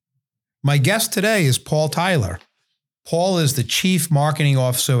My guest today is Paul Tyler. Paul is the Chief Marketing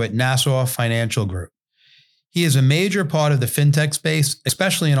Officer at Nassau Financial Group. He is a major part of the FinTech space,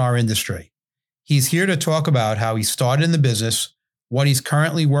 especially in our industry. He's here to talk about how he started in the business, what he's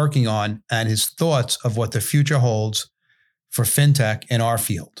currently working on, and his thoughts of what the future holds for FinTech in our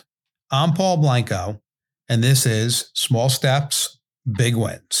field. I'm Paul Blanco, and this is Small Steps, Big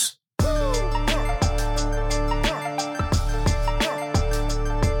Wins.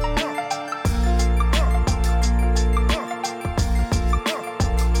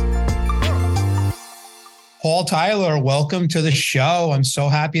 Paul Tyler, welcome to the show. I'm so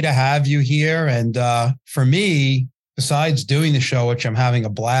happy to have you here. And for me, besides doing the show, which I'm having a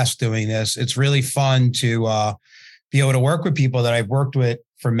blast doing this, it's really fun to be able to work with people that I've worked with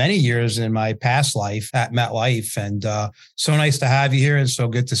for many years in my past life at MetLife. And so nice to have you here and so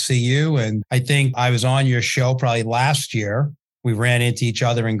good to see you. And I think I was on your show probably last year. We ran into each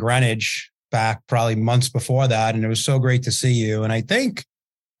other in Greenwich back probably months before that. And it was so great to see you. And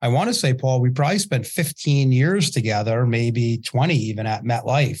I want to say, Paul, we probably spent 15 years together, maybe 20 even at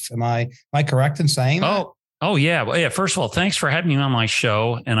MetLife. Am I correct in saying that? Oh yeah. Well, yeah. First of all, thanks for having me on my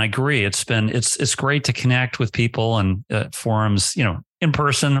show. And I agree. It's great to connect with people and forums, in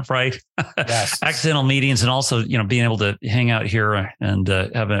person, right? Yes. Accidental meetings, and also, being able to hang out here and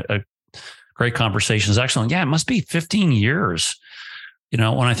have a great conversation is excellent. Yeah. It must be 15 years, when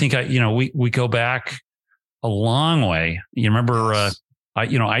I think we go back a long way. You remember, Yes.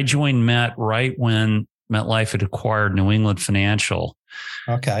 I joined Met right when MetLife had acquired New England Financial.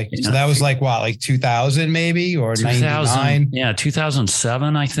 Okay. So that was like 2000 maybe, or 99? Yeah,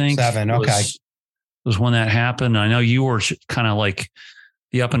 2007, I think. Okay. Was when that happened. I know you were kind of like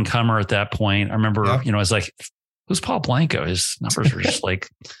the up and comer at that point. I remember, I was like, who's Paul Blanco? His numbers were just like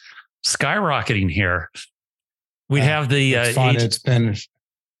skyrocketing here. We'd have the it's fun. It's been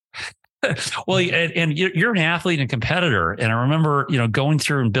well, and you're an athlete and competitor. And I remember, going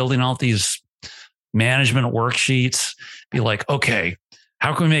through and building all these management worksheets, be like, okay,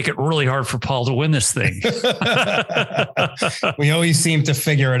 how can we make it really hard for Paul to win this thing? We always seem to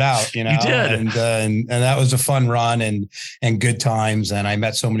figure it out, You did. And that was a fun run and good times. And I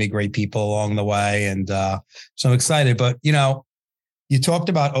met so many great people along the way. And so I'm excited, but you talked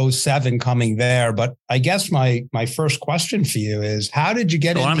about 2007 coming there, but I guess my first question for you is, how did you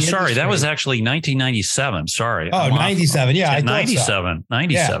get into I'm sorry. industry? That was actually 1997. Sorry. Oh, 97. Yeah, I thought 97.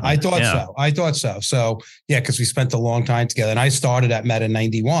 97. Yeah, I thought so. So yeah, because we spent a long time together, and I started at Met in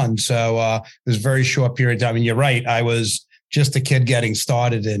 91. So it was a very short period of time. And you're right. I was just a kid getting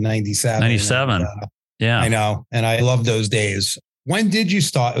started in 97. 97. Yeah. I know. And I love those days. When did you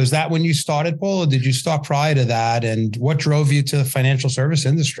start? Was that when you started, Paul, or did you start prior to that? And what drove you to the financial service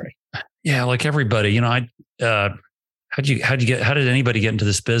industry? Yeah, like everybody, how did anybody get into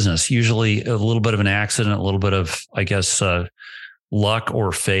this business? Usually a little bit of an accident, a little bit of, I guess, luck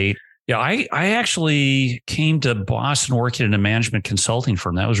or fate. Yeah, I actually came to Boston working in a management consulting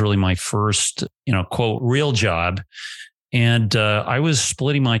firm. That was really my first, quote, real job. And I was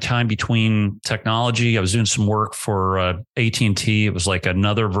splitting my time between technology. I was doing some work for AT&T. It was like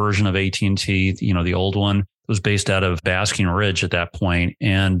another version of AT&T, the old one. It was based out of Basking Ridge at that point,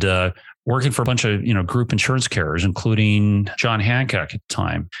 and working for a bunch of, group insurance carriers, including John Hancock at the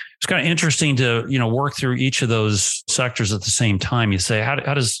time. It's kind of interesting to, work through each of those sectors at the same time. You say, how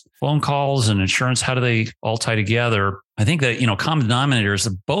does phone calls and insurance, how do they all tie together? I think that, common denominator is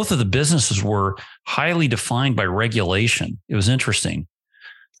that both of the businesses were highly defined by regulation. It was interesting.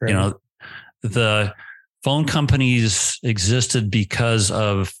 Right. The phone companies existed because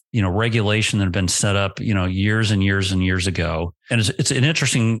of, regulation that had been set up, years and years and years ago. And it's an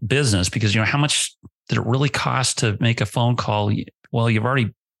interesting business because, how much did it really cost to make a phone call? Well, you've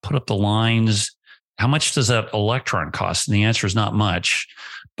already put up the lines. How much does that electron cost? And the answer is not much.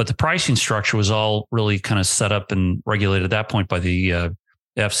 But the pricing structure was all really kind of set up and regulated at that point by the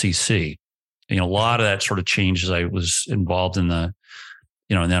FCC. A lot of that sort of changed as I was involved in the,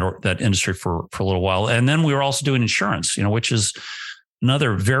 in that industry for a little while. And then we were also doing insurance, which is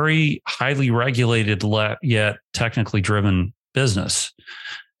another very highly regulated yet technically driven business.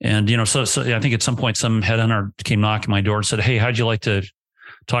 And, so I think at some point some headhunter came knocking my door and said, "Hey, how'd you like to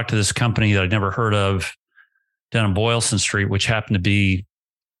talk to this company that I'd never heard of down in Boylston Street," which happened to be,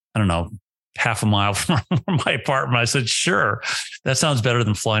 I don't know, half a mile from my apartment. I said, "Sure, that sounds better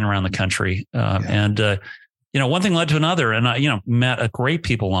than flying around the country." And one thing led to another, and I, met a great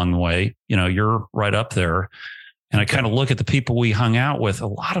people along the way. You're right up there. And I kind of look at the people we hung out with. A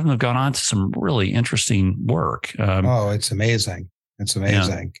lot of them have gone on to some really interesting work. It's amazing. It's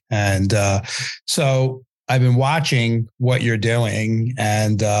amazing. Yeah. And so I've been watching what you're doing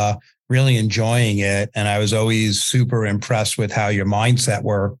and really enjoying it. And I was always super impressed with how your mindset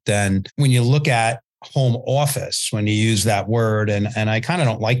worked. And when you look at home office, when you use that word, and I kind of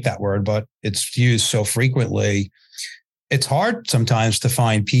don't like that word, but it's used so frequently, it's hard sometimes to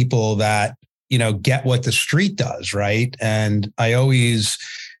find people that, get what the street does, right? And I always,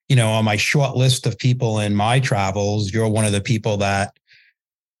 on my short list of people in my travels, you're one of the people that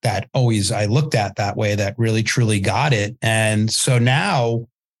always I looked at that way, that really truly got it. And so now,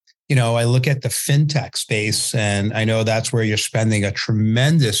 I look at the FinTech space, and I know that's where you're spending a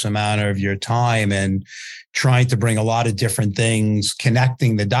tremendous amount of your time and trying to bring a lot of different things,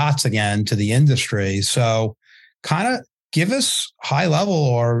 connecting the dots again to the industry. So kind of give us high level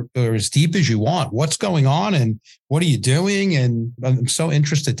or as deep as you want. What's going on and what are you doing? And I'm so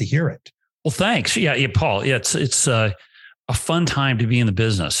interested to hear it. Well, thanks. Yeah, Paul. Yeah, it's a fun time to be in the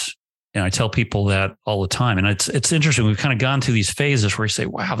business. And I tell people that all the time. And it's interesting. We've kind of gone through these phases where you say,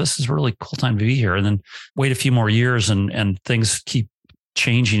 wow, this is a really cool time to be here. And then wait a few more years and things keep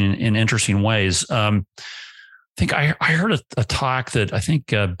changing in interesting ways. I think I heard a talk that I think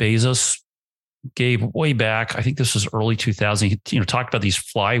Bezos gave way back. I think this was early 2000. He talked about these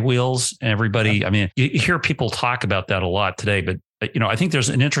flywheels. And everybody, I mean, you hear people talk about that a lot today. But I think there's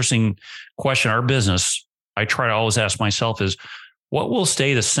an interesting question. Our business, I try to always ask myself is, what will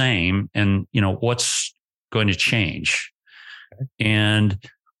stay the same and, what's going to change? Okay. And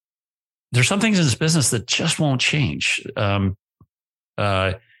there's some things in this business that just won't change.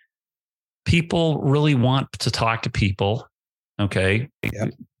 People really want to talk to people. Okay.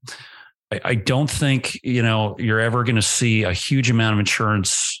 Yep. I don't think, you're ever going to see a huge amount of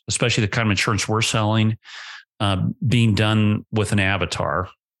insurance, especially the kind of insurance we're selling, being done with an avatar.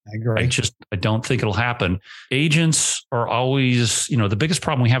 I agree. I don't think it'll happen. Agents are always, the biggest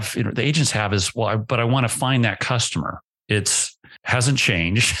problem we have, the agents have is, but I want to find that customer. It's hasn't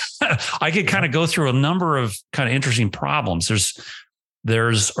changed. I could kind of go through a number of kind of interesting problems.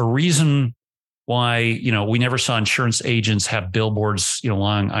 There's a reason why, we never saw insurance agents have billboards,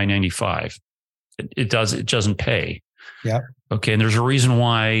 along I-95. It doesn't pay. Yeah. Okay. And there's a reason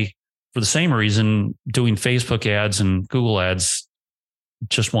why, for the same reason, doing Facebook ads and Google ads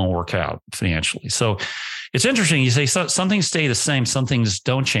just won't work out financially. So it's interesting. You say some things stay the same, some things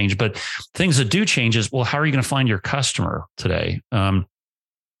don't change, but things that do change is, well, how are you going to find your customer today? I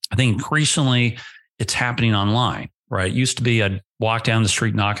think increasingly it's happening online, right? It used to be I'd walk down the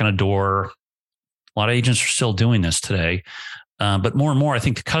street, knock on a door. A lot of agents are still doing this today. But more and more, I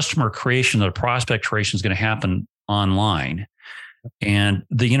think the customer creation, the prospect creation is going to happen online. And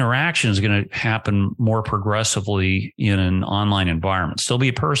the interaction is going to happen more progressively in an online environment. Still be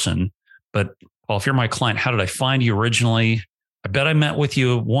a person, but well, if you're my client, how did I find you originally? I bet I met with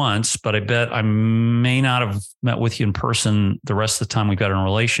you once, but I bet I may not have met with you in person the rest of the time we've got in a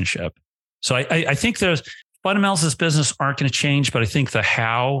relationship. So I think there's fundamentals of this business aren't going to change, but I think the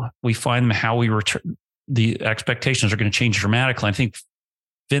how we find them, how we return, the expectations are going to change dramatically. I think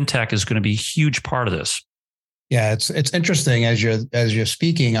FinTech is going to be a huge part of this. Yeah, it's interesting as you're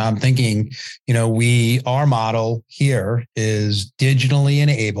speaking. I'm thinking, our model here is digitally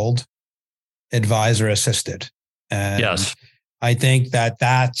enabled, advisor assisted, and yes, I think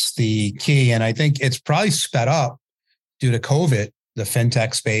that's the key. And I think it's probably sped up due to COVID, the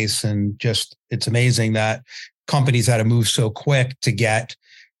FinTech space, and just it's amazing that companies had to move so quick to get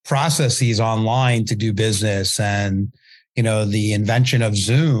processes online to do business, and the invention of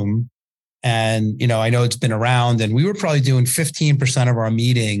Zoom. And, I know it's been around, and we were probably doing 15% of our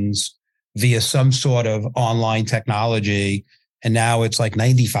meetings via some sort of online technology. And now it's like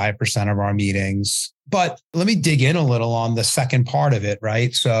 95% of our meetings. But let me dig in a little on the second part of it,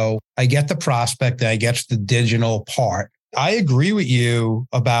 right? So I get the prospect, I get the digital part. I agree with you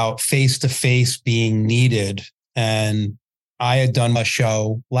about face-to-face being needed. And I had done a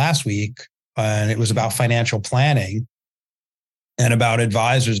show last week, and it was about financial planning and about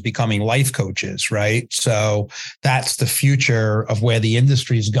advisors becoming life coaches, right? So that's the future of where the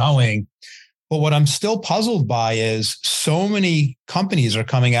industry is going. But what I'm still puzzled by is so many companies are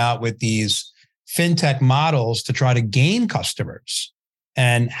coming out with these FinTech models to try to gain customers.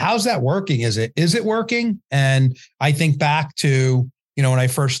 And how's that working? Is it working? And I think back to, when I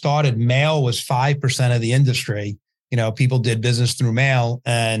first started, mail was 5% of the industry. People did business through mail.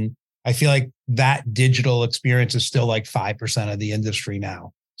 And I feel like that digital experience is still like 5% of the industry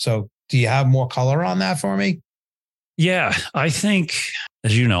now. So do you have more color on that for me? Yeah, I think,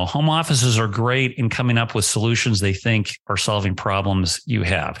 as you know, home offices are great in coming up with solutions they think are solving problems you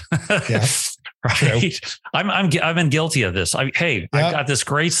have. Yeah, right. I've been guilty of this. I've got this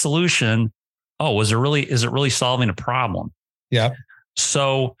great solution. Oh, is it really solving a problem? Yeah.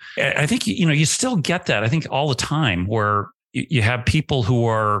 So I think, you still get that. I think all the time where you have people who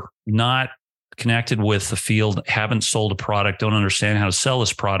are not connected with the field, haven't sold a product, don't understand how to sell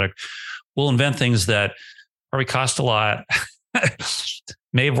this product, will invent things that probably cost a lot,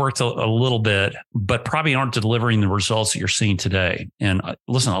 may have worked a little bit, but probably aren't delivering the results that you're seeing today. And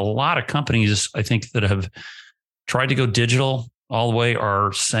listen, a lot of companies, I think, that have tried to go digital all the way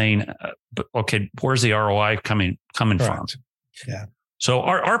are saying, okay, where's the ROI coming from? Yeah. So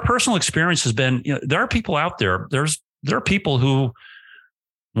our personal experience has been, there are people out there. There are people who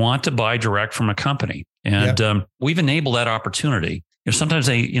want to buy direct from a company, and we've enabled that opportunity. Sometimes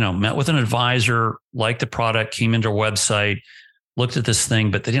they, met with an advisor, liked the product, came into our website, looked at this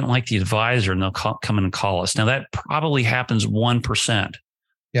thing, but they didn't like the advisor, and they'll come in and call us. Now that probably happens 1%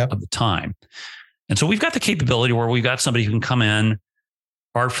 of the time. And so we've got the capability where we've got somebody who can come in,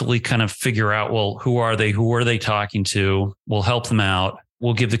 artfully kind of figure out, well, who are they? Who are they talking to? We'll help them out.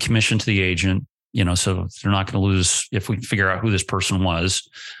 We'll give the commission to the agent, so they're not going to lose if we figure out who this person was.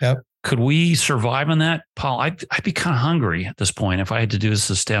 Yep. Could we survive on that, Paul? I'd be kind of hungry at this point if I had to do this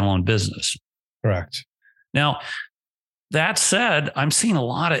as a standalone business. Correct. Now, that said, I'm seeing a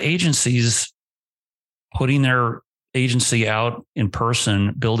lot of agencies putting their agency out in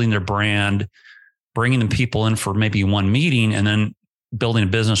person, building their brand, bringing the people in for maybe one meeting, and then building a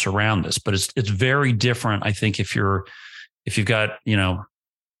business around this. But it's very different, I think, if you've got,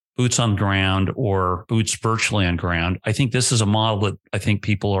 boots on the ground or boots virtually on ground. I think this is a model that I think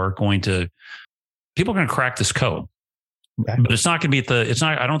people are going to crack this code. Okay. But it's not going to be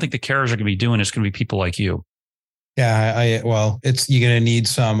I don't think the carriers are going to be doing it. It's going to be people like you. Yeah, you're going to need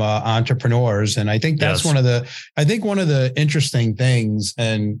some entrepreneurs. And I think that's one of the interesting things.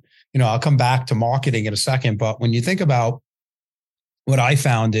 And, I'll come back to marketing in a second, but when you think about what I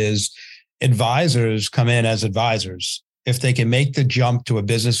found is advisors come in as advisors. If they can make the jump to a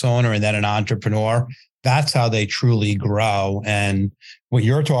business owner and then an entrepreneur, that's how they truly grow. And what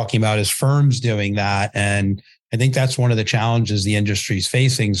you're talking about is firms doing that. And I think that's one of the challenges the industry is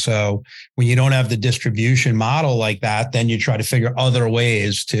facing. So when you don't have the distribution model like that, then you try to figure other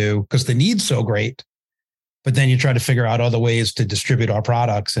ways because the need's so great, but then you try to figure out other ways to distribute our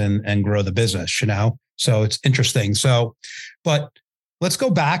products and grow the business, So it's interesting. But let's go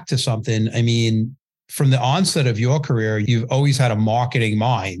back to something. I mean, from the onset of your career, you've always had a marketing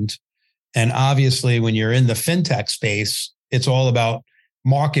mind. And obviously, when you're in the FinTech space, it's all about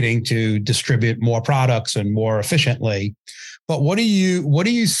marketing to distribute more products and more efficiently. But what do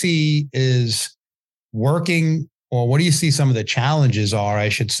you see is working, or what do you see some of the challenges are, I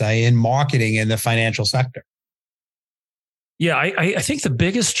should say, in marketing in the financial sector? Yeah, I think the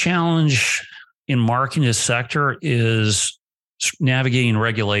biggest challenge in marketing this sector is navigating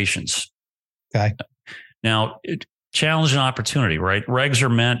regulations. Okay. Now, challenge and opportunity, right? Regs are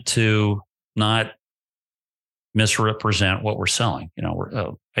meant to not misrepresent what we're selling.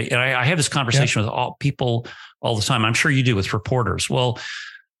 I have this conversation with all people all the time. I'm sure you do with reporters. Well,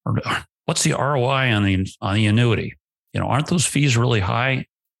 what's the ROI on the annuity? Aren't those fees really high?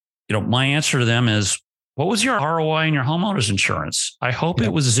 My answer to them is, what was your ROI in your homeowner's insurance? I hope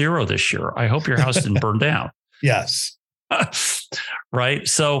it was 0 this year. I hope your house didn't burn down. Yes. Right.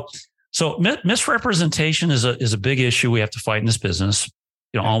 So misrepresentation is a big issue we have to fight in this business,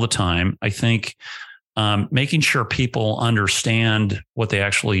 all the time. I think making sure people understand what they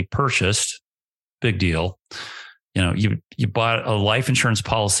actually purchased, big deal. You bought a life insurance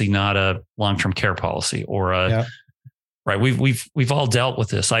policy, not a long-term care policy, or right. We've all dealt with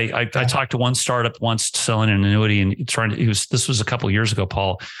this. I talked to one startup once selling an annuity and this was a couple of years ago,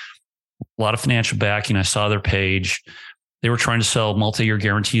 Paul. A lot of financial backing. I saw their page. They were trying to sell multi-year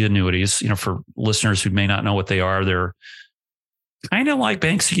guaranteed annuities. For listeners who may not know what they are, they're kind of like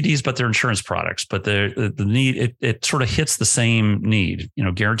bank CDs, but they're insurance products. But the need, it sort of hits the same need.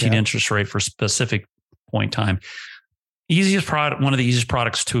 Guaranteed interest rate for a specific point in time. Easiest product, one of the easiest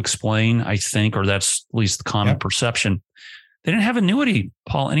products to explain, I think, or that's at least the common perception. They didn't have annuity,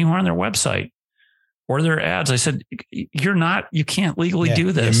 Paul, anywhere on their website or their ads. I said, you can't legally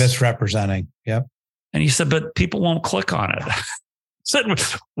do this. You're misrepresenting. Yep. And he said, but people won't click on it. I said,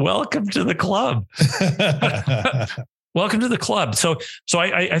 welcome to the club. Welcome to the club. So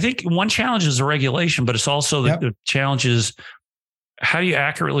I think one challenge is the regulation, but it's also the challenge is how do you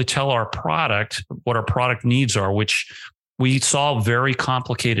accurately tell our product what our product needs are, which we solve very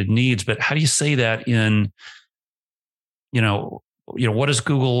complicated needs, but how do you say that in, what does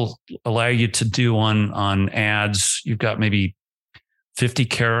Google allow you to do on ads? You've got maybe 50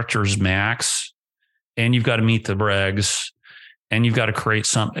 characters max, and you've got to meet the regs. and you've got to create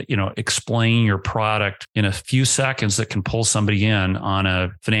explain your product in a few seconds that can pull somebody in on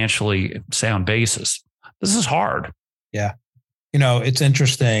a financially sound basis. This is hard. Yeah. It's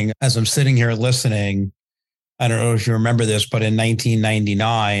interesting as I'm sitting here listening. I don't know if you remember this, but in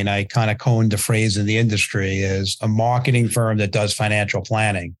 1999, I kind of coined the phrase in the industry is a marketing firm that does financial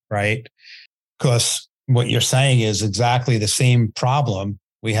planning, right? Because what you're saying is exactly the same problem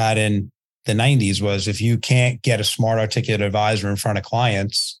we had in the 90s was if you can't get a smart, articulate advisor in front of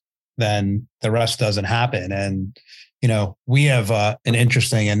clients, then the rest doesn't happen. And, we have an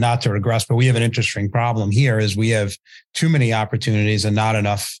interesting, and not to regress, but we have an interesting problem here is we have too many opportunities and not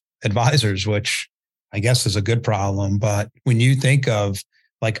enough advisors, which I guess is a good problem. But when you think of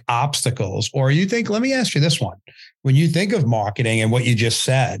like obstacles, or let me ask you this one. When you think of marketing and what you just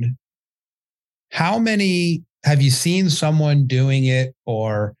said, how many have you seen someone doing it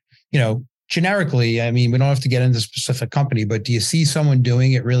or, generically, I mean, we don't have to get into a specific company, but do you see someone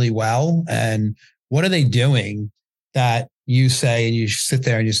doing it really well? And what are they doing that you say, and you sit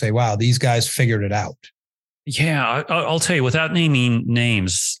there and you say, wow, these guys figured it out? Yeah, I'll tell you, without naming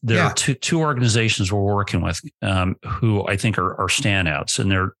names, there are two organizations we're working with who I think are standouts, and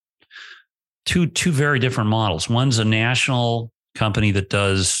they're two very different models. One's a national company that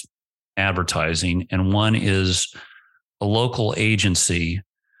does advertising, and one is a local agency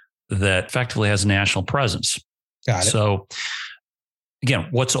that effectively has a national presence. Got it. So again,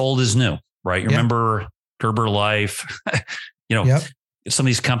 what's old is new, right? You remember Gerber Life, Yep. Some of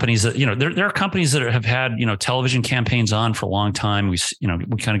these companies that, there are companies that have had, television campaigns on for a long time. We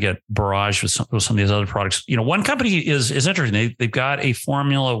kind of get barraged with some of these other products. One company is interesting. They've got a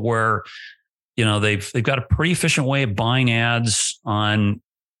formula where, they've got a pretty efficient way of buying ads on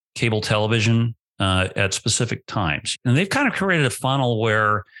cable television at specific times. And they've kind of created a funnel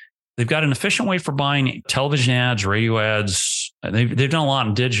where they've got an efficient way for buying television ads, radio ads. They've done a lot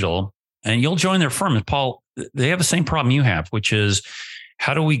in digital, and you'll join their firm. And Paul, they have the same problem you have, which is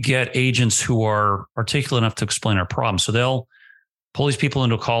how do we get agents who are articulate enough to explain our problem? So they'll pull these people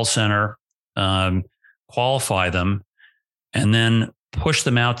into a call center, qualify them, and then push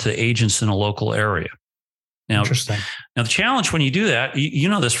them out to agents in a local area. Now, interesting. Now the challenge when you do that, you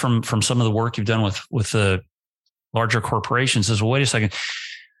know this from some of the work you've done with the larger corporations is, well, wait a second.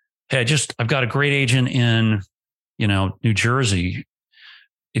 Hey, I've got a great agent in, New Jersey.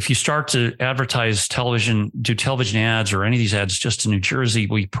 If you start to advertise television, do television ads or any of these ads just in New Jersey,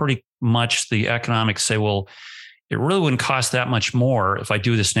 we pretty much the economics say, well, it really wouldn't cost that much more if I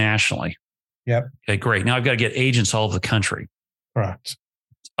do this nationally. Yep. Okay, great. Now I've got to get agents all over the country. Correct.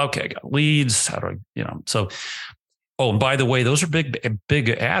 Okay, I got leads. How do I, so, oh, and by the way, those are big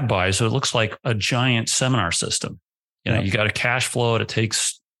ad buys. So it looks like a giant seminar system. You got to cash flow it. It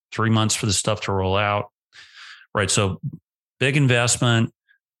takes 3 months for the stuff to roll out. Right. So big investment.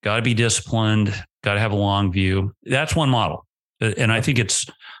 Got to be disciplined, got to have a long view. That's one model. And I think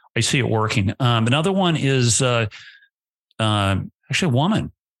I see it working. Another one is actually a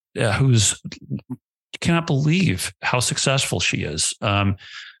woman who's cannot believe how successful she is. Now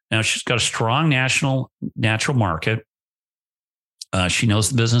she's got a strong natural market. She knows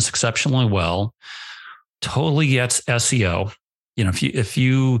the business exceptionally well, totally gets SEO. If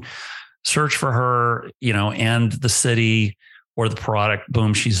you search for her, and the city, or the product,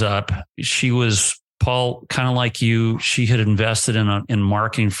 boom, she's up. She was, Paul, kind of like you. She had invested in a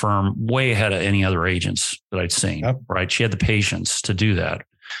marketing firm way ahead of any other agents that I'd seen. Yep. Right? She had the patience to do that.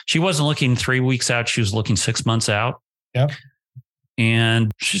 She wasn't looking 3 weeks out. She was looking 6 months out. Yep.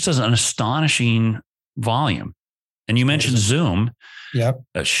 And she does an astonishing volume. And you mentioned Zoom. Yep.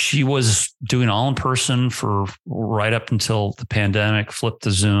 She was doing all in person for right up until the pandemic, flipped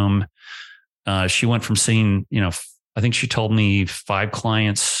to Zoom. She went from seeing, I think she told me 5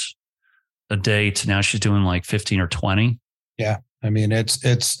 clients a day to now she's doing like 15 or 20. Yeah. I mean,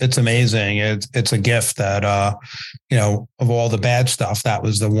 it's amazing. It's a gift that, of all the bad stuff, that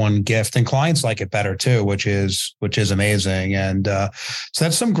was the one gift, and clients like it better too, which is amazing. And so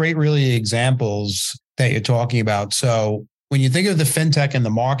that's some great, really examples that you're talking about. So when you think of the FinTech and the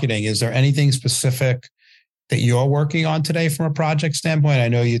marketing, is there anything specific that you're working on today from a project standpoint? I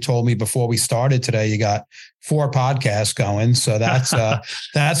know you told me before we started today, you got 4 podcasts going. So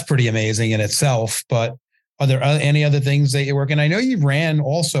that's pretty amazing in itself. But are there any other things that you're working? I know you ran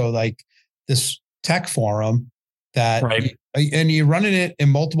also like this tech forum that, right. And you're running it in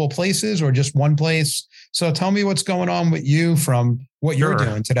multiple places or just one place. So tell me what's going on with you from what you're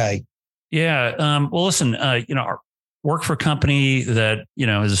doing today. Yeah. Well, listen, work for a company that,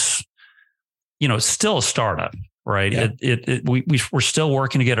 is, it's still a startup, right? Yeah. We're still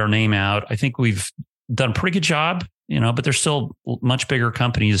working to get our name out. I think we've done a pretty good job but there's still much bigger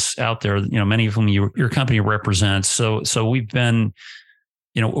companies out there, many of whom your company represents. So we've been,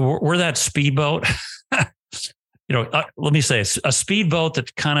 we're that speedboat, let me say a speedboat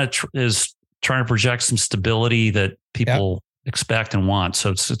that kind of is trying to project some stability that people expect and want.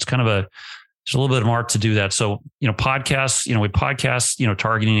 So it's kind of there's a little bit of art to do that. So, podcasts, we podcast,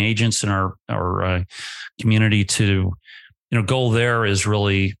 targeting agents in our community to, goal there is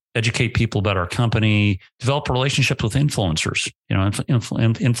really educate people about our company, develop relationships with influencers,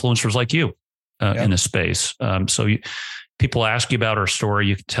 influencers like you in this space. So people ask you about our story,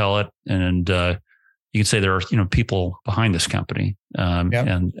 you can tell it, and you can say there are, people behind this company,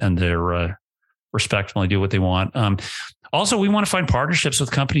 and they're respectfully do what they want. Also, we want to find partnerships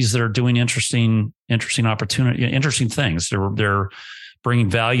with companies that are doing interesting opportunity, interesting things. They're bringing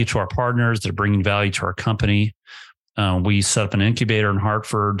value to our partners. They're bringing value to our company. We set up an incubator in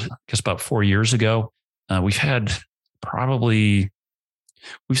Hartford, I guess about 4 years ago. We've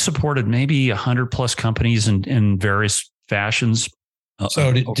supported maybe 100+ companies in various fashions.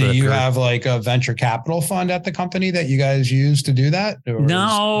 So do you have like a venture capital fund at the company that you guys use to do that?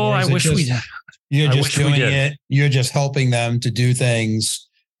 No, I wish we did. You're just doing it. You're just helping them to do things,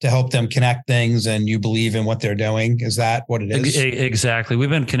 to help them connect things, and you believe in what they're doing. Is that what it is? Exactly. We've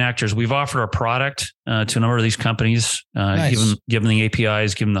been connectors. We've offered our product to a number of these companies, nice. give them the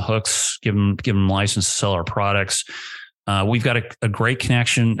APIs, give them the hooks, give them license to sell our products. We've got a great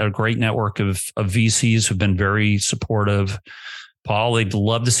connection, a great network of VCs who've been very supportive. Paul, they'd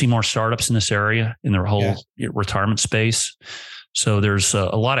love to see more startups in this area, in their whole retirement space. So there's a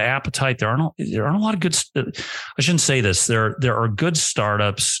lot of appetite. There aren't a lot of good. I shouldn't say this. There are good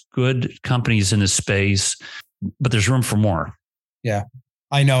startups, good companies in this space, but there's room for more. Yeah,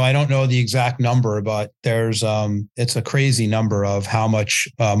 I know. I don't know the exact number, but there's it's a crazy number of how much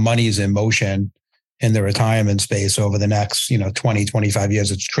money is in motion in the retirement space over the next 20, 25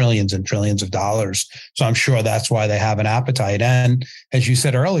 years. It's trillions and trillions of dollars. So I'm sure that's why they have an appetite. And as you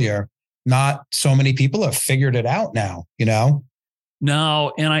said earlier, not so many people have figured it out now.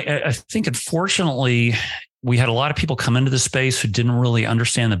 No, and I think unfortunately we had a lot of people come into the space who didn't really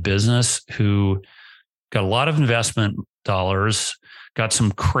understand the business, who got a lot of investment dollars, got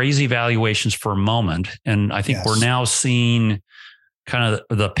some crazy valuations for a moment. And I think we're now seeing kind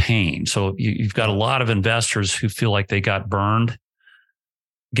of the pain. So you've got a lot of investors who feel like they got burned,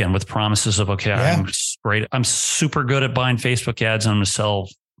 again, with promises of, I'm great. I'm super good at buying Facebook ads, and I'm going to sell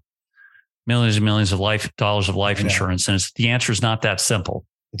millions and millions of dollars of life insurance. And the answer is not that simple.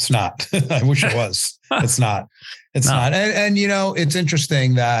 It's not. I wish it was. It's not. It's not. And it's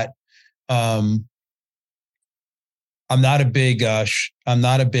interesting that I'm not a big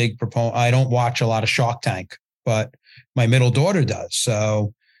proponent. I don't watch a lot of Shark Tank, but my middle daughter does.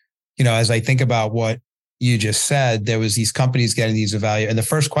 So, as I think about what you just said, there was these companies getting these evaluations, and the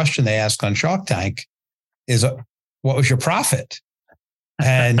first question they ask on Shark Tank is, what was your profit?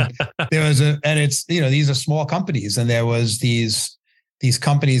 And it's, these are small companies, and there was these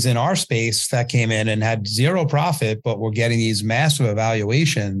companies in our space that came in and had zero profit, but were getting these massive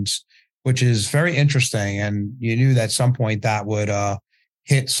evaluations, which is very interesting. And you knew that at some point that would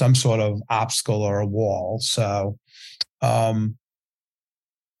hit some sort of obstacle or a wall. So, well,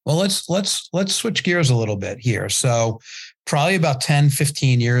 let's switch gears a little bit here. So probably about 10,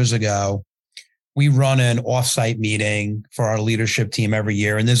 15 years ago, we run an offsite meeting for our leadership team every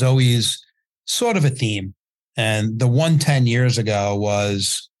year, and there's always sort of a theme. And the one 10 years ago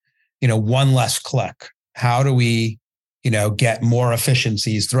was, one less click. How do we, get more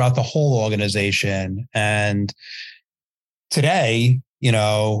efficiencies throughout the whole organization? And today,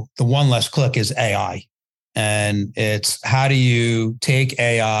 the one less click is AI. And it's how do you take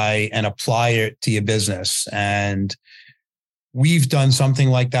AI and apply it to your business? And we've done something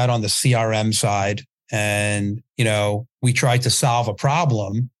like that on the CRM side. And, we tried to solve a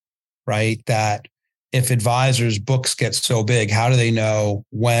problem, right? That if advisors' books get so big, how do they know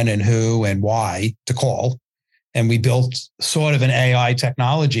when and who and why to call? And we built sort of an AI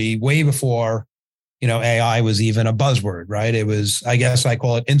technology way before, AI was even a buzzword, right? It was, I guess I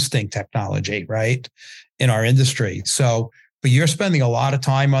call it instinct technology, right? In our industry. So, but you're spending a lot of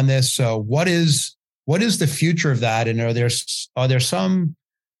time on this. So what is the future of that? And are there some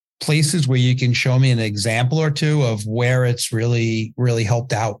places where you can show me an example or two of where it's really, really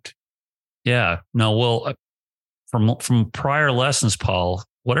helped out? Yeah, no, well, from prior lessons, Paul,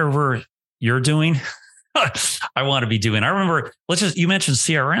 whatever you're doing, I want to be doing. I remember, you mentioned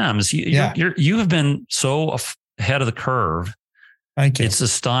CRMs. You have been so ahead of the curve. Thank you. It's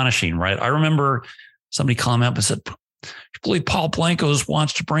astonishing, right? I remember somebody called me up and said, I believe Paul Blanco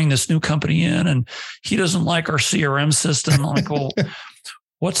wants to bring this new company in and he doesn't like our CRM system. I'm like, well,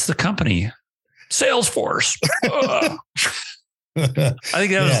 what's the company? Salesforce. I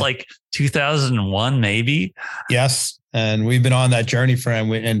think that was like 2001, maybe. Yes. And we've been on that journey for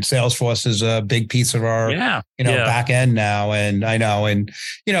him. And Salesforce is a big piece of our, back end now. And I know, and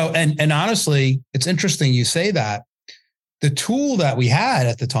honestly, it's interesting you say that. The tool that we had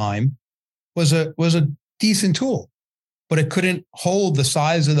at the time was a decent tool, but it couldn't hold the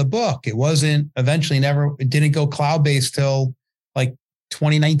size of the book. It it didn't go cloud-based till like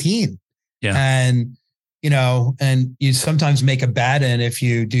 2019. Yeah. And you sometimes make a bet, and if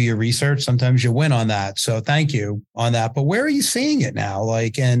you do your research, sometimes you win on that. So thank you on that. But where are you seeing it now?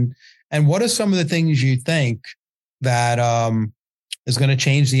 Like, and what are some of the things you think that is going to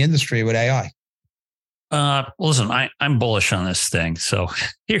change the industry with AI? Listen, I'm bullish on this thing. So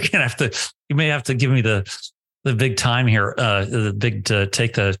you may have to give me the big time here. The big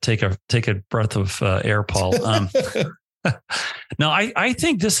take a breath of air, Paul. No, I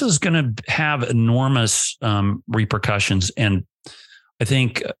think this is going to have enormous repercussions, and I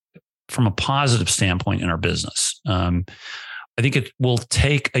think from a positive standpoint in our business, I think it will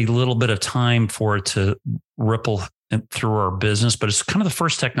take a little bit of time for it to ripple through our business. But it's kind of the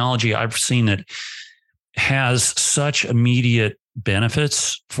first technology I've seen that has such immediate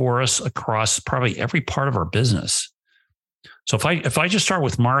benefits for us across probably every part of our business. So if I just start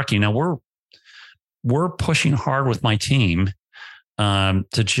with marketing, now we're pushing hard with my team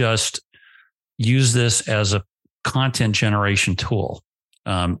to just use this as a content generation tool,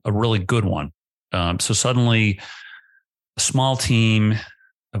 a really good one. So suddenly a small team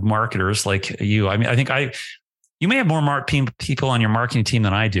of marketers like you, I mean, I think you may have more people on your marketing team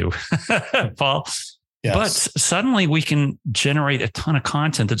than I do, Paul. Yes. But suddenly we can generate a ton of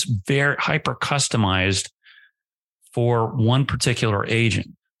content that's very hyper customized for one particular agent.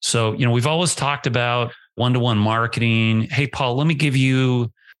 So, we've always talked about one-to-one marketing. Hey, Paul, let me give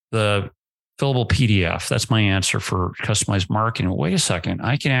you the fillable PDF. That's my answer for customized marketing. Wait a second.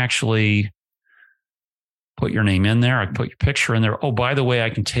 I can actually put your name in there. I can put your picture in there. Oh, by the way, I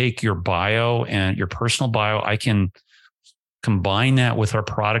can take your bio and your personal bio. I can combine that with our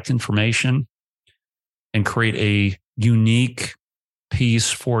product information and create a unique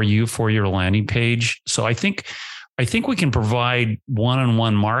piece for you for your landing page. So I think we can provide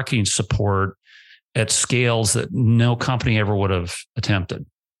one-on-one marketing support at scales that no company ever would have attempted.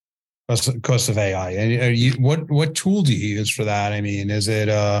 Because of AI. And what tool do you use for that? I mean, is it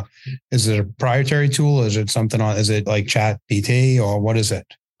a proprietary tool? Is it something is it like ChatGPT or what is it?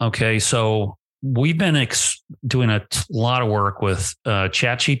 Okay. So we've been doing a lot of work with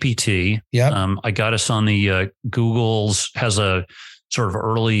ChatGPT. Yeah. I got us on the Google's has a sort of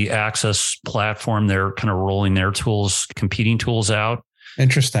early access platform. They're kind of rolling their competing tools out.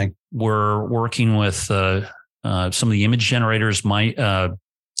 Interesting. We're working with some of the image generators,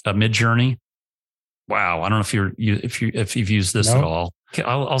 Midjourney. Wow. I don't know if you've used this at all.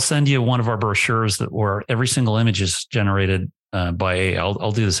 I'll send you one of our brochures where every single image is generated by AI.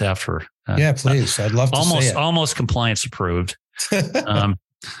 I'll do this after. Yeah, please. I'd love to see it. Almost compliance approved. But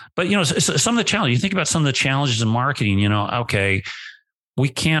some of the challenges. You think about some of the challenges in marketing. Okay, we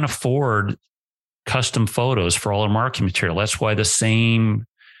can't afford custom photos for all our marketing material. That's why the same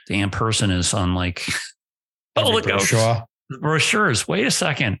damn person is on brochures. Wait a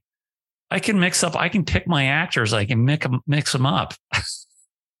second. I can pick my actors. I can mix them up.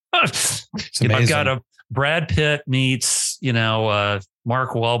 I've got a Brad Pitt meets,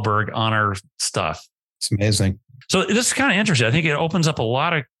 Mark Wahlberg on our stuff. It's amazing. So this is kind of interesting. I think it opens up a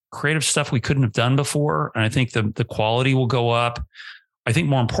lot of creative stuff we couldn't have done before. And I think the quality will go up. I think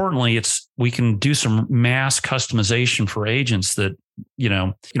more importantly, we can do some mass customization for agents that,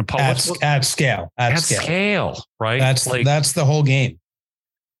 Paul, at scale, right? That's the whole game,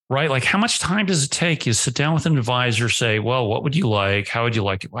 right? Like how much time does it take? You sit down with an advisor, say, well, what would you like? How would you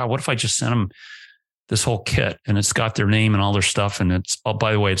like it? Wow. What if I just sent them this whole kit and it's got their name and all their stuff. And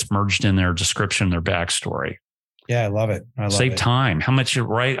by the way, it's merged in their description, their backstory. Yeah. I love it. Save time. How much,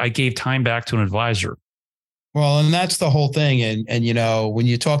 right? I gave time back to an advisor. Well, and that's the whole thing. And when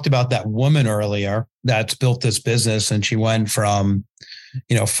you talked about that woman earlier that's built this business and she went from,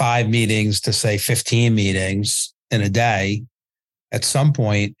 5 meetings to say 15 meetings in a day, at some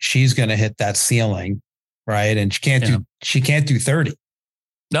point she's going to hit that ceiling, right? And she can't do 30.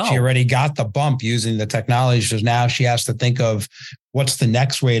 No. She already got the bump using the technology. So now she has to think of what's the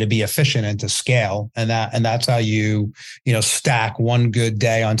next way to be efficient and to scale. And that's how you stack one good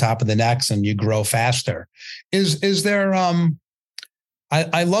day on top of the next and you grow faster. Is there,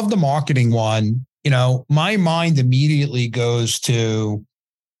 I love the marketing one. my mind immediately goes to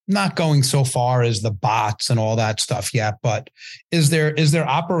not going so far as the bots and all that stuff yet, but is there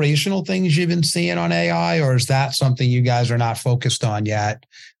operational things you've been seeing on AI, or is that something you guys are not focused on yet?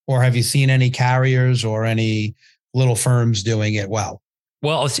 Or have you seen any carriers or any little firms doing it well?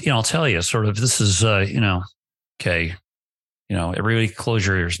 Well, I'll tell you, sort of, this is, okay. Everybody close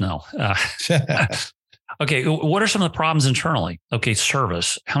your ears. No. Okay. What are some of the problems internally? Okay.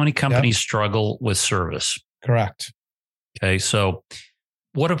 Service. How many companies struggle with service? Correct. Okay. So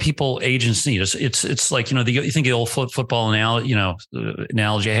what do agents need? It's like, you think of the old football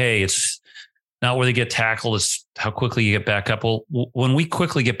analogy. Hey, it's not where they get tackled. It's how quickly you get back up. Well, when we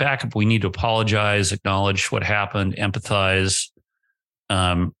quickly get back up, we need to apologize, acknowledge what happened, empathize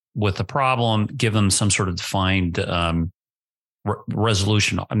with the problem, give them some sort of defined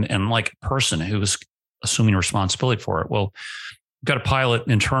resolution, and like a person who's assuming responsibility for it. Well, we've got a pilot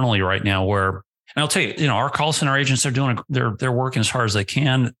internally right now where, and I'll tell you, our call center agents are they're working as hard as they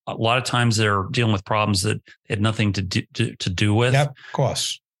can. A lot of times they're dealing with problems that had nothing to do with. Yep, of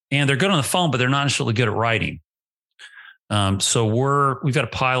course. And they're good on the phone, but they're not necessarily good at writing. So we've got a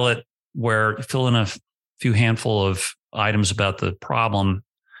pilot where fill in a few handful of items about the problem,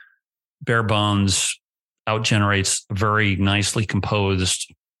 bare bones, out generates a very nicely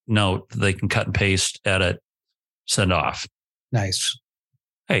composed note that they can cut and paste, edit, send off. Nice.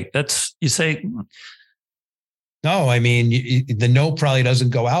 Hey, you say. No, I mean, the note probably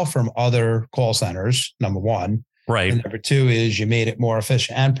doesn't go out from other call centers, number one. Right. And number two is you made it more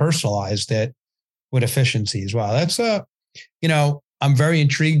efficient and personalized it with efficiency as well. That's I'm very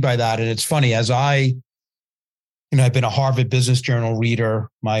intrigued by that. And it's funny, as I've been a Harvard Business Journal reader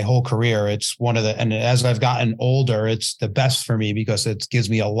my whole career. It's and as I've gotten older, it's the best for me because it gives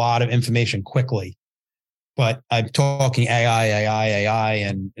me a lot of information quickly. But I'm talking AI,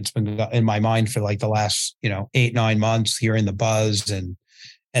 and it's been in my mind for like the last, 8-9 months, hearing the buzz and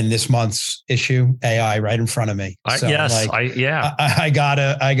this month's issue, AI right in front of me. So I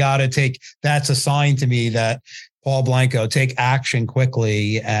gotta take, that's a sign to me that Paul Blanco, take action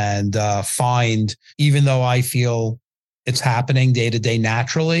quickly and find, even though I feel it's happening day to day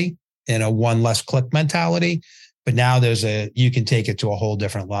naturally in a one less click mentality, but now you can take it to a whole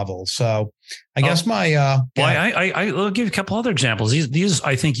different level. So I guess I'll give you a couple other examples. These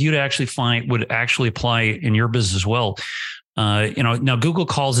I think you'd actually find would actually apply in your business as well. Now Google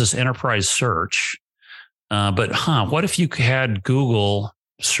calls this enterprise search, but what if you had Google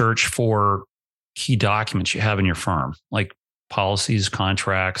search for key documents you have in your firm, like policies,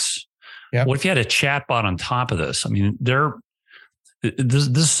 contracts? Yep. What if you had a chat bot on top of this? I mean, this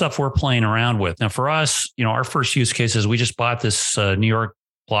is stuff we're playing around with. Now for us, our first use case is we just bought this New York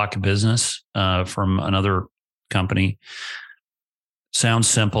block of business from another company. Sounds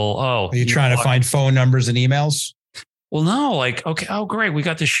simple. Oh, are you trying to find phone numbers and emails? Well, no, like, okay, oh, great. We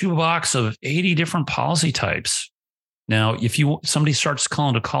got this shoebox of 80 different policy types. Now, if somebody starts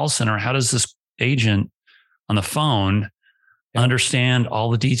calling a call center, how does this agent on the phone understand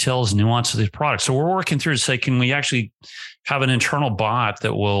all the details, nuance of these products? So we're working through to say, can we actually have an internal bot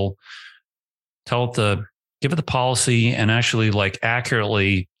that will give it the policy and actually like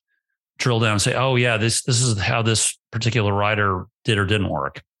accurately drill down and say, oh yeah, this is how this particular rider did or didn't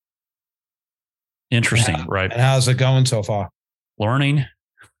work. Interesting, right? And how's it going so far? Learning.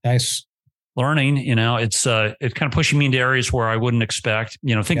 Nice. Learning, it's kind of pushing me into areas where I wouldn't expect.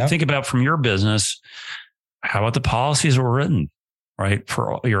 Think about from your business. How about the policies that were written, right,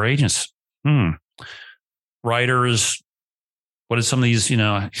 for your agents? Writers. What did some of these,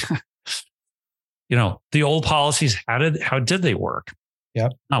 the old policies? How did they work?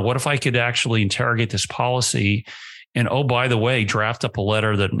 Yep. Now, what if I could actually interrogate this policy? And oh, by the way, draft up a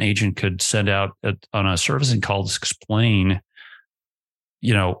letter that an agent could send out on a servicing call to explain,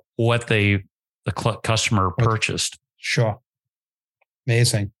 what the customer purchased. Sure.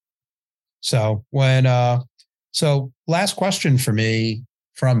 Amazing. So last question from me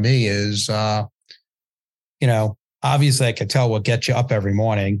is, obviously I could tell what gets you up every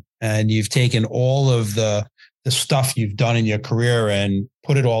morning, and you've taken all of the stuff you've done in your career and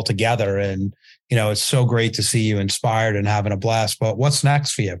put it all together. And, it's so great to see you inspired and having a blast, but what's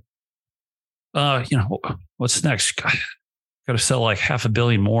next for you? What's next? Got to sell like 500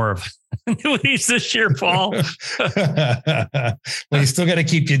 million more of annuities this year, Paul. Well, you still got to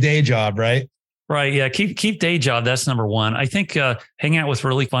keep your day job, right? Right. Yeah. Keep day job. That's number one. I think hang out with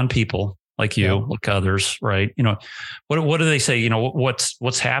really fun people like you, like others, right? What do they say?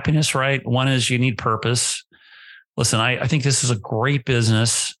 What's happiness, right? One is you need purpose. Listen, I think this is a great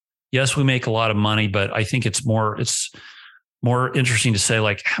business. Yes, we make a lot of money, but I think it's more interesting to say,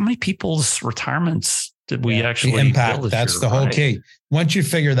 like, how many people's retirements did we actually the impact? build this That's year? the whole Right. key. Once you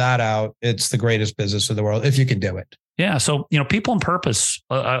figure that out, it's the greatest business in the world if you can do it. Yeah. So, people and purpose.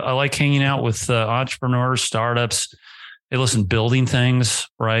 I like hanging out with entrepreneurs, startups. Hey, listen, building things,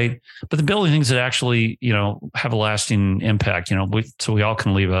 right? But the building things that actually, have a lasting impact, so we all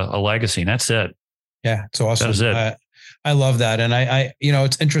can leave a legacy. And that's it. Yeah, it's awesome. That is it. I love that. And I,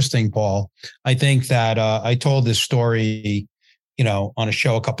 it's interesting, Paul. I think that I told this story, on a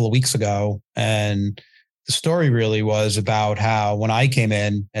show a couple of weeks ago. And the story really was about how when I came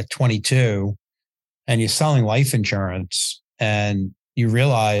in at 22 and you're selling life insurance and you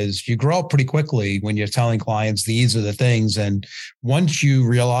realize you grow up pretty quickly when you're telling clients, these are the things. And once you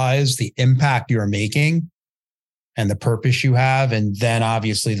realize the impact you're making and the purpose you have, and then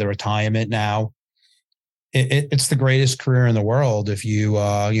obviously the retirement now, it's the greatest career in the world. If you,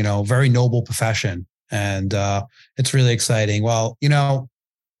 very noble profession. And it's really exciting. Well,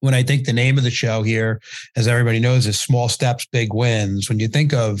 when I think the name of the show here, as everybody knows, is Small Steps, Big Wins. When you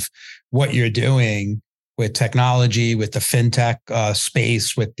think of what you're doing with technology, with the FinTech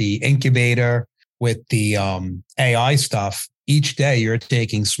space, with the incubator, with the AI stuff, each day you're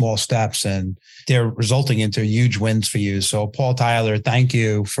taking small steps and they're resulting into huge wins for you. So Paul Tyler, thank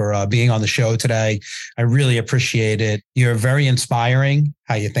you for being on the show today. I really appreciate it. You're very inspiring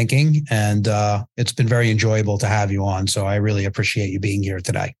how you're thinking, and it's been very enjoyable to have you on. So I really appreciate you being here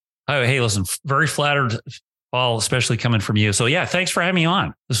today. Oh, hey, listen, very flattered, Paul, especially coming from you. So yeah, thanks for having me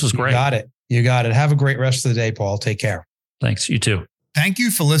on. This was great. You got it. Have a great rest of the day, Paul. Take care. Thanks. You too. Thank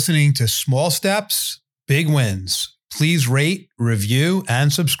you for listening to Small Steps, Big Wins. Please rate, review,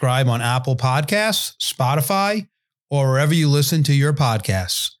 and subscribe on Apple Podcasts, Spotify, or wherever you listen to your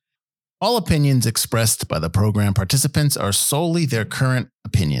podcasts. All opinions expressed by the program participants are solely their current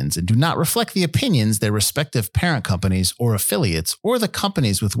opinions and do not reflect the opinions their respective parent companies or affiliates or the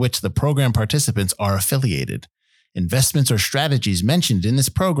companies with which the program participants are affiliated. Investments or strategies mentioned in this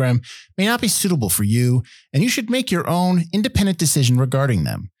program may not be suitable for you, and you should make your own independent decision regarding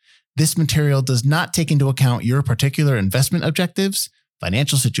them. This material does not take into account your particular investment objectives,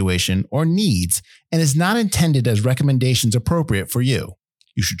 financial situation, or needs, and is not intended as recommendations appropriate for you.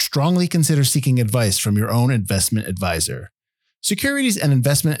 You should strongly consider seeking advice from your own investment advisor. Securities and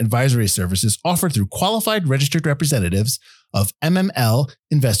investment advisory services offered through qualified registered representatives of MML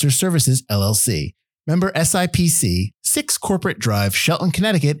Investor Services, LLC. Member SIPC, 6 Corporate Drive, Shelton,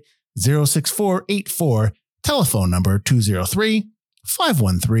 Connecticut, 06484, telephone number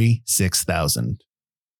 203-513-6000.